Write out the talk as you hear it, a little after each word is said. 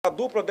A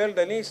dupla dela e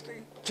Delinha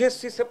tinha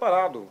se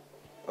separado.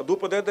 A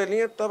dupla dela e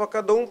Delinha estava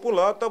cada um por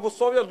lado, estava o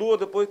Sol e a Lua,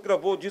 depois que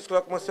gravou o disco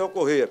lá com o Marcel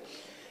Corrêa.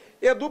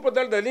 E a dupla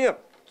dela e Delinha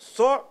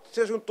só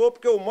se juntou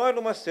porque o Mário e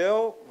o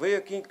Marcel veio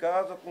aqui em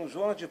casa com o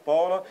Jonas de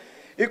Paula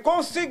e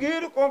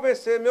conseguiram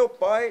convencer meu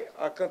pai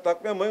a cantar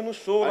com minha mãe no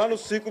show, lá no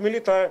Ciclo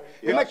Militar.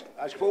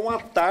 Acho que foi uma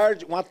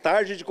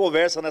tarde de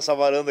conversa nessa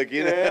varanda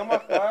aqui, né? É, uma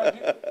tarde.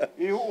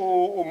 E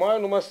o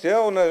Mário e o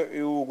Marcel, né,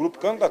 e o grupo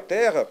Canto da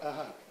Terra,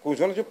 com o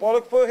Jonas de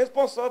Paula, que foi o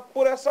responsável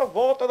por essa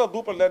volta da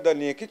dupla da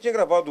Delinha, que tinha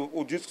gravado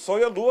o disco Sol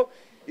e a Lua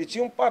e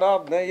tinham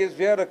parado, né? E eles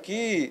vieram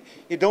aqui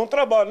e deu um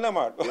trabalho, né,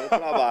 Marlon? Deu um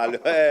trabalho,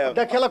 é.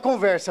 Daquela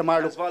conversa,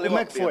 Marlon, como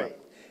é que foi?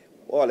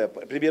 Olha,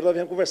 primeiro nós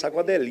viemos conversar com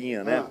a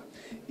Delinha, né?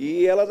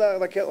 E ela,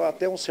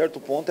 até um certo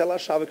ponto, ela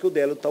achava que o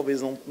Délio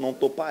talvez não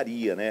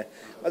toparia, né?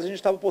 Mas a gente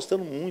estava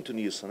apostando muito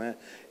nisso, né?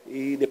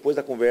 E depois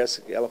da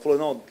conversa, ela falou,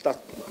 não, tá,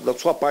 da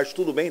sua parte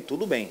tudo bem?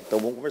 Tudo bem, então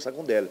vamos conversar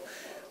com o Délio.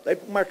 Daí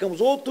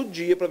marcamos outro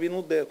dia para vir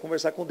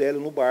conversar com o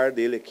Délio no bar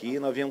dele aqui.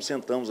 Nós viemos,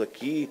 sentamos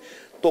aqui,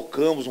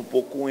 tocamos um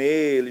pouco com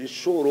ele,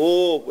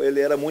 chorou, ele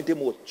era muito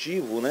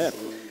emotivo, né?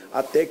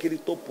 Até que ele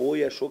topou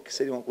e achou que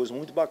seria uma coisa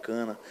muito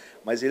bacana.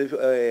 Mas a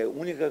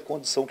única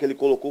condição que ele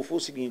colocou foi o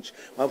seguinte,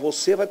 mas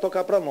você vai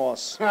tocar para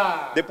nós.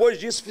 Depois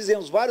disso,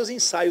 fizemos vários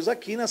ensaios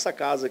aqui nessa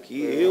casa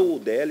aqui, eu, o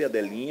Délio, a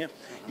Delinha,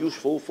 e o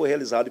show foi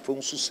realizado e foi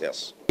um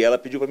sucesso. E ela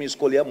pediu para mim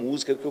escolher a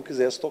música que eu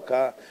quisesse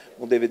tocar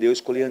no DVD. Eu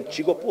escolhi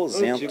Antigo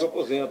Aposento,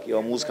 que é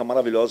uma música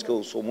maravilhosa, que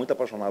eu sou muito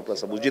apaixonado por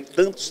essa música. De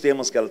tantos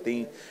temas que ela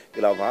tem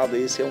gravado,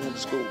 esse é um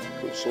dos que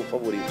eu sou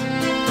favorito.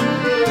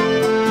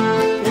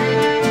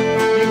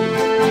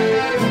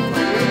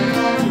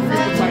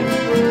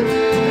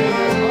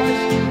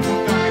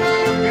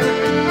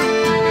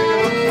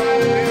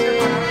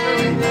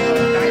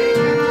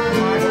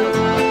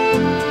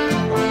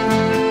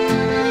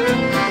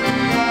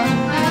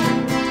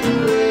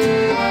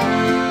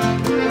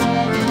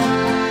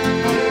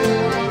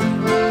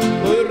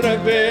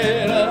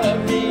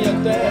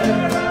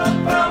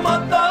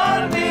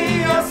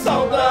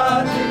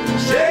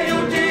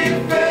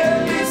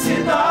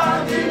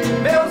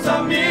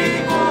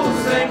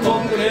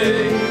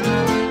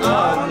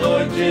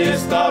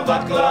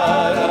 Estava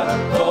clara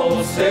com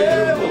o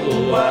seu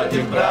luar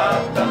de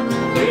prata,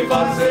 fui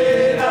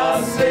fazer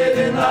a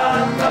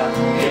serenata,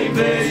 em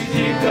vez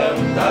de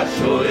cantar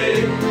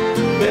chorei,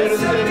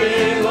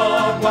 percebi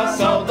logo a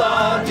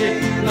saudade,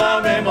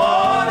 na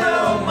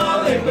memória uma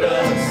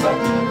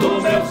lembrança.